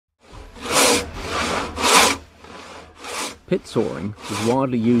Pit sawing was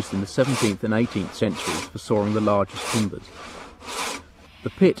widely used in the 17th and 18th centuries for sawing the largest timbers. The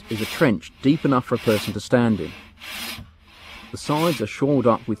pit is a trench deep enough for a person to stand in. The sides are shored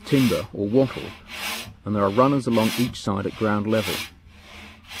up with timber or wattle, and there are runners along each side at ground level.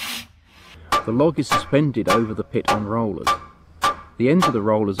 The log is suspended over the pit on rollers. The ends of the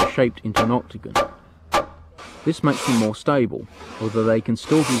rollers are shaped into an octagon. This makes them more stable, although they can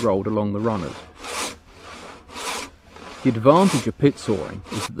still be rolled along the runners. The advantage of pit sawing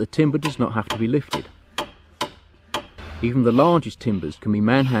is that the timber does not have to be lifted. Even the largest timbers can be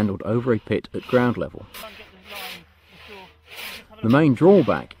manhandled over a pit at ground level. The main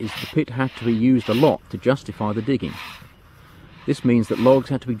drawback is the pit had to be used a lot to justify the digging. This means that logs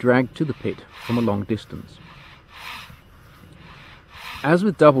had to be dragged to the pit from a long distance. As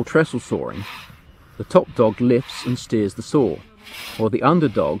with double trestle sawing, the top dog lifts and steers the saw, while the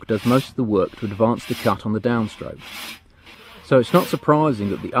underdog does most of the work to advance the cut on the downstroke. So it's not surprising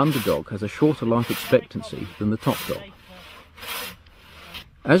that the underdog has a shorter life expectancy than the top dog.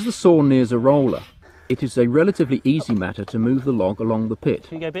 As the saw nears a roller, it is a relatively easy matter to move the log along the pit.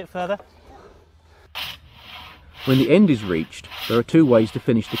 Can you go a bit further? When the end is reached, there are two ways to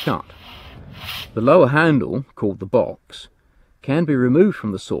finish the cut. The lower handle, called the box, can be removed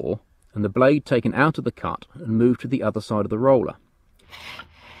from the saw and the blade taken out of the cut and moved to the other side of the roller.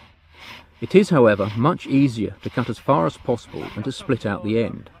 It is, however, much easier to cut as far as possible and to split out the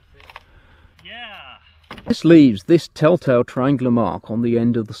end. This leaves this telltale triangular mark on the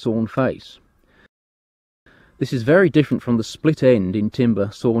end of the sawn face. This is very different from the split end in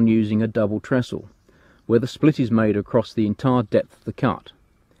timber sawn using a double trestle, where the split is made across the entire depth of the cut.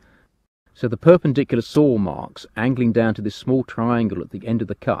 So the perpendicular saw marks angling down to this small triangle at the end of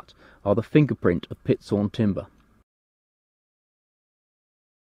the cut are the fingerprint of pit sawn timber.